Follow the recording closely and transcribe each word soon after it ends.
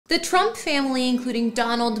The Trump family, including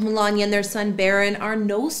Donald, Melania, and their son Barron, are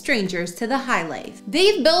no strangers to the high life.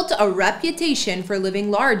 They've built a reputation for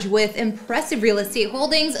living large with impressive real estate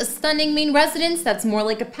holdings, a stunning main residence that's more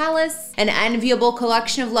like a palace, an enviable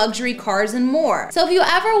collection of luxury cars, and more. So if you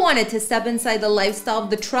ever wanted to step inside the lifestyle of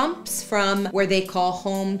the Trumps, from where they call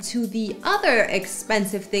home to the other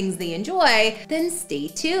expensive things they enjoy, then stay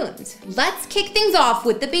tuned. Let's kick things off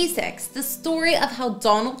with the basics. The story of how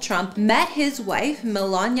Donald Trump met his wife,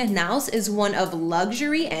 Melania, is one of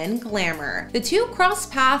luxury and glamour. The two crossed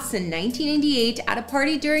paths in 1988 at a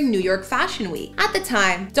party during New York Fashion Week. At the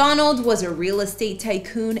time, Donald was a real estate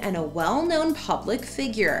tycoon and a well-known public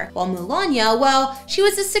figure, while Melania, well, she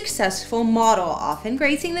was a successful model, often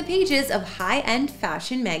gracing the pages of high-end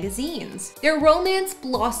fashion magazines. Their romance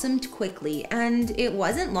blossomed quickly, and it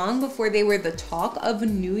wasn't long before they were the talk of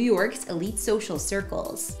New York's elite social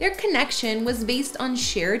circles. Their connection was based on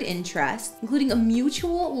shared interests, including a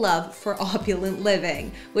mutual love for opulent living,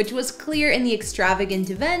 which was clear in the extravagant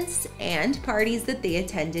events and parties that they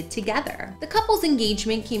attended together. The couple's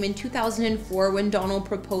engagement came in 2004 when Donald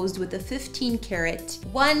proposed with a 15-carat,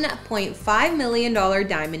 $1.5 million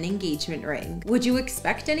diamond engagement ring. Would you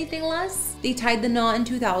expect anything less? They tied the knot in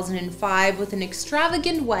 2005 with an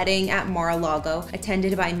extravagant wedding at Mar-a-Lago,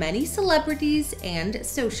 attended by many celebrities and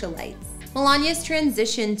socialites. Melania's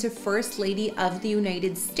transition to First Lady of the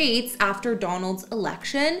United States after Donald's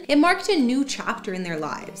election, it marked a new chapter in their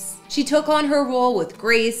lives. She took on her role with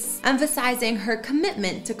grace, emphasizing her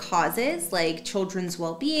commitment to causes like children's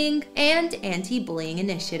well-being and anti-bullying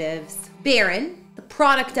initiatives. Barron, the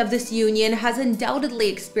product of this union, has undoubtedly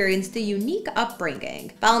experienced a unique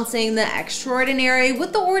upbringing, balancing the extraordinary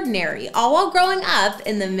with the ordinary, all while growing up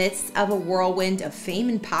in the midst of a whirlwind of fame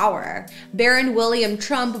and power. Barron William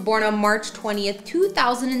Trump, born on March 20th,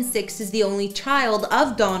 2006, is the only child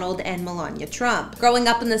of Donald and Melania Trump. Growing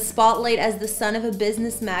up in the spotlight as the son of a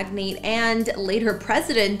business magnate and later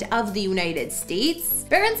president of the United States,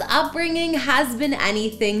 Barron's upbringing has been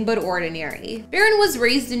anything but ordinary. Barron was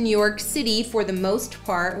raised in New York City for the most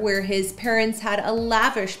part, where his parents had a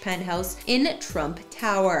lavish penthouse in Trump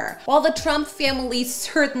Tower. While the Trump family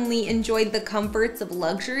certainly enjoyed the comforts of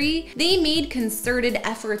luxury, they made concerted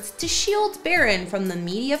efforts to shield Barron from the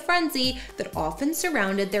media frenzy that often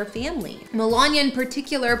surrounded their family. Melania in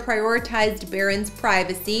particular prioritized Barron's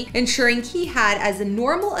privacy, ensuring he had as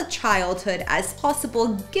normal a childhood as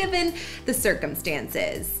possible given the circumstances.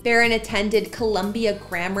 Barron attended Columbia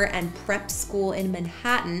Grammar and Prep School in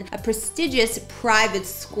Manhattan, a prestigious private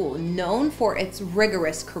school known for its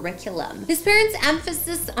rigorous curriculum. His parents'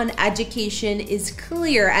 emphasis on education is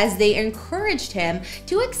clear as they encouraged him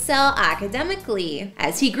to excel academically.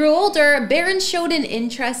 As he grew older, Barron showed an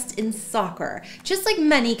interest in soccer, just like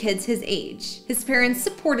many kids his age. His parents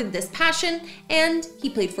supported this passion, and he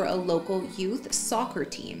played for a local youth soccer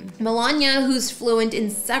team. Melania, who's fluent in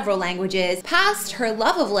several languages, passed her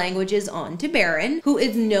love of languages on to Barron, who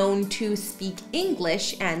is known to speak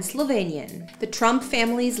English and Slovenian. The Trump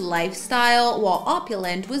family's lifestyle, while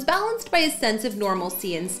opulent, was balanced by a sense of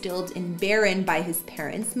normalcy instilled in Barron by his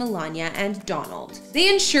parents, Melania and Donald. They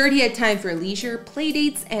ensured he had time for leisure,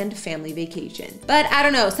 playdates, and family vacation. But I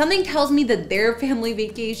don't know, something tells me that their family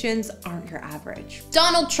vacations aren't your average.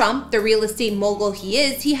 Donald Trump, the real estate mogul he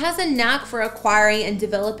is, he has a knack for acquiring and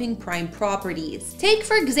developing prime properties. Take,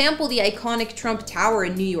 for example, the iconic Trump Tower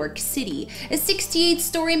in New York City, a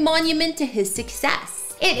 68-story monument to his success.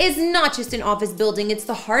 It is not just an office building, it's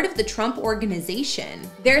the heart of the Trump organization.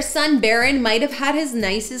 Their son Barron might have had his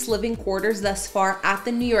nicest living quarters thus far at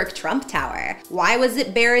the New York Trump Tower. Why was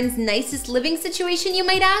it Barron's nicest living situation, you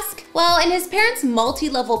might ask? Well, in his parents'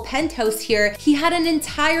 multi-level penthouse here, he had an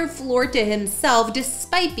entire floor to himself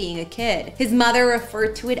despite being a kid. His mother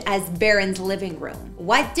referred to it as Barron's living room.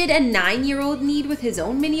 What did a 9-year-old need with his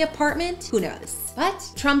own mini apartment? Who knows?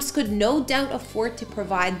 But Trumps could no doubt afford to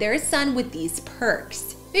provide their son with these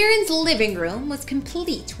perks. Barron's living room was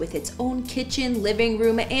complete with its own kitchen, living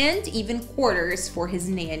room, and even quarters for his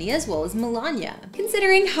nanny as well as Melania.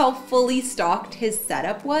 Considering how fully stocked his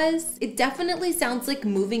setup was, it definitely sounds like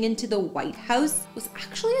moving into the White House was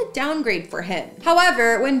actually a downgrade for him.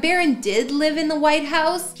 However, when Barron did live in the White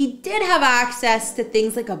House, he did have access to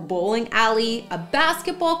things like a bowling alley, a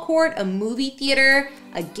basketball court, a movie theater,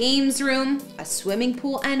 a games room, a swimming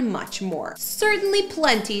pool, and much more. Certainly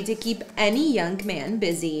plenty to keep any young man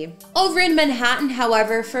busy. Over in Manhattan,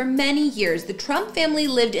 however, for many years, the Trump family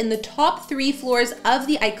lived in the top 3 floors of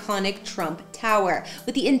the iconic Trump tower,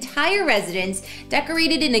 with the entire residence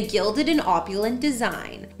decorated in a gilded and opulent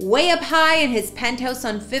design. Way up high in his penthouse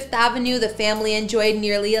on Fifth Avenue, the family enjoyed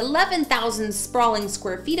nearly 11,000 sprawling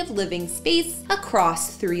square feet of living space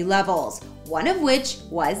across 3 levels, one of which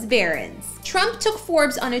was Barron's. Trump took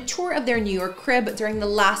Forbes on a tour of their New York crib during the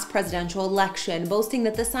last presidential election, boasting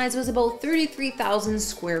that the size was about 33,000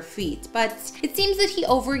 square feet, but it seems that he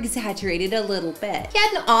over-exaggerated a little bit. He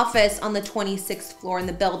had an office on the 26th floor in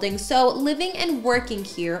the building, so living and working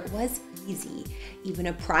here was easy. Even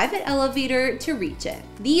a private elevator to reach it.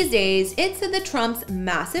 These days, it's said that Trump's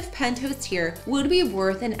massive penthouse here would be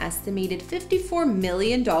worth an estimated $54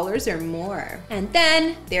 million or more. And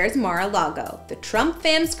then there's Mar-a-Lago, the Trump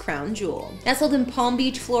fam's crown jewel. Nestled in Palm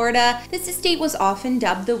Beach, Florida, this estate was often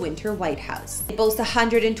dubbed the Winter White House. It boasts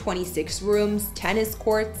 126 rooms, tennis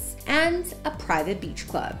courts, and a private beach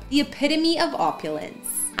club, the epitome of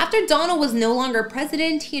opulence. After Donald was no longer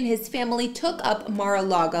president, he and his family took up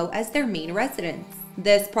Mar-a-Lago as their main residence.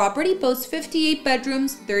 This property boasts 58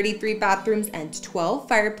 bedrooms, 33 bathrooms, and 12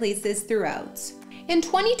 fireplaces throughout. In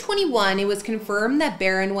 2021, it was confirmed that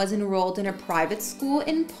Barron was enrolled in a private school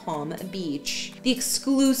in Palm Beach. The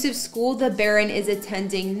exclusive school that Barron is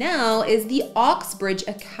attending now is the Oxbridge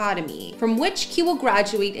Academy, from which he will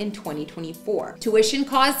graduate in 2024. Tuition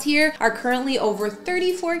costs here are currently over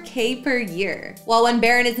 $34K per year. While when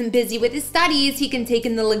Barron isn't busy with his studies, he can take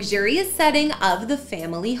in the luxurious setting of the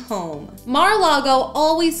family home. Mar-a-Lago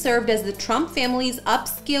always served as the Trump family's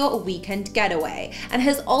upscale weekend getaway and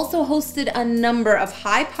has also hosted a number of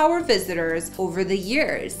high-power visitors over the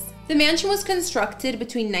years. The mansion was constructed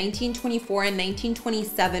between 1924 and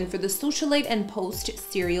 1927 for the socialite and Post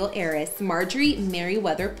serial heiress Marjorie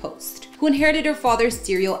Merriweather Post, who inherited her father's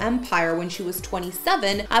cereal empire when she was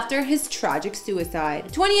 27 after his tragic suicide.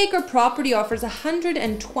 The 20-acre property offers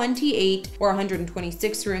 128 or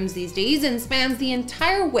 126 rooms these days and spans the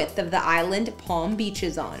entire width of the island Palm Beach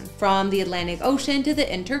is on, from the Atlantic Ocean to the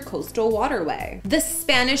Intercoastal Waterway. The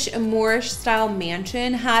Spanish Moorish-style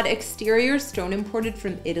mansion had exterior stone imported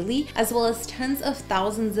from Italy, as well as tens of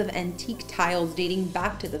thousands of antique tiles dating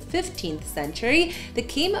back to the 15th century that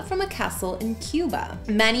came from a castle in Cuba.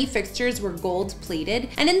 Many fixtures were gold-plated,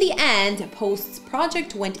 and in the end, Post's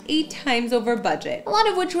project went 8 times over budget, a lot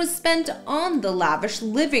of which was spent on the lavish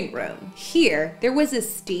living room. Here, there was a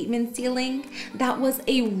statement ceiling that was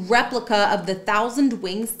a replica of the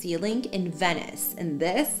 1,000-wing ceiling in Venice, and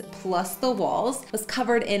this, plus the walls, was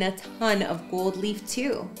covered in a ton of gold leaf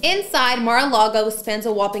too. Inside, Mar-a-Lago spans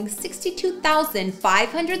a whopping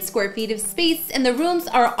 62,500 square feet of space, and the rooms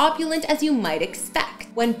are opulent as you might expect.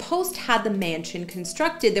 When Post had the mansion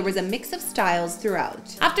constructed, there was a mix of styles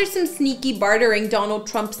throughout. After some sneaky bartering, Donald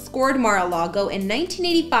Trump scored Mar-a-Lago in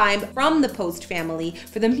 1985 from the Post family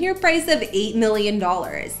for the mere price of $8 million,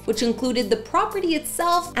 which included the property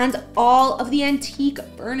itself and all of the antique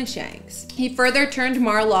furnishings. He further turned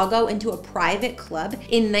Mar-a-Lago into a private club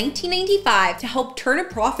in 1995 to help turn a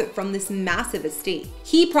profit from this massive estate.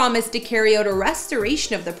 He promised to carry out a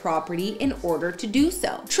restoration of the property in order to do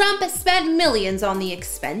so. Trump spent millions on the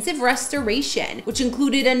expensive restoration, which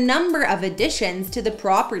included a number of additions to the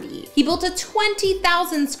property. He built a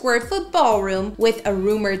 20,000 square foot ballroom with a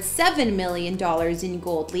rumored $7 million in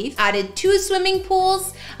gold leaf, added 2 swimming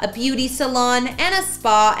pools, a beauty salon, and a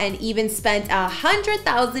spa, and even spent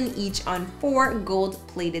 $100,000 each on 4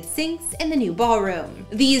 gold-plated sinks in the new ballroom.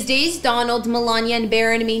 These days, Donald, Melania, and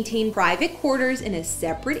Barron maintain private quarters in a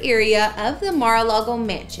separate area of the Mar-a-Lago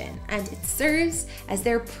mansion, and it serves as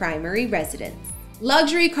their primary residence.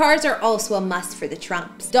 Luxury cars are also a must for the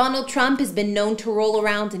Trumps. Donald Trump has been known to roll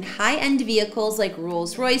around in high-end vehicles like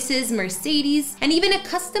Rolls-Royces, Mercedes, and even a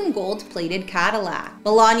custom gold-plated Cadillac.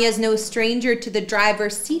 Melania is no stranger to the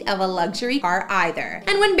driver's seat of a luxury car either.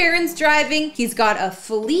 And when Barron's driving, he's got a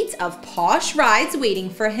fleet of posh rides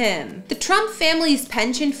waiting for him. The Trump family's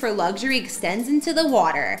penchant for luxury extends into the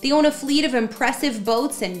water. They own a fleet of impressive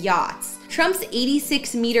boats and yachts. Trump's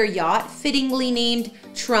 86-meter yacht, fittingly named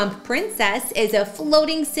Trump Princess, is a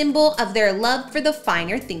floating symbol of their love for the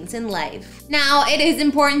finer things in life. Now, it is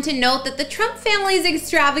important to note that the Trump family's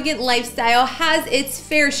extravagant lifestyle has its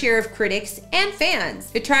fair share of critics and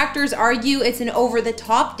fans. Detractors argue it's an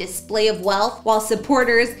over-the-top display of wealth, while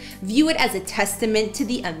supporters view it as a testament to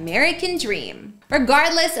the American dream.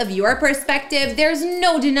 Regardless of your perspective, there's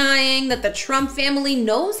no denying that the Trump family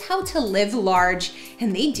knows how to live large,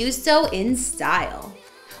 and they do so in style.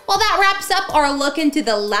 Well, that wraps up our look into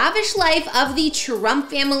the lavish life of the Trump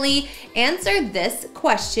family. Answer this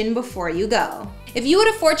question before you go. If you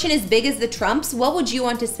had a fortune as big as the Trumps, what would you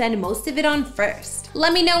want to spend most of it on first?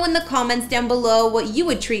 Let me know in the comments down below what you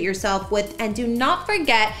would treat yourself with, and do not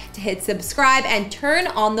forget to hit subscribe and turn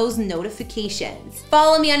on those notifications.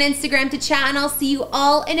 Follow me on Instagram to chat, and I'll see you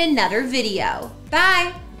all in another video.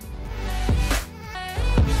 Bye!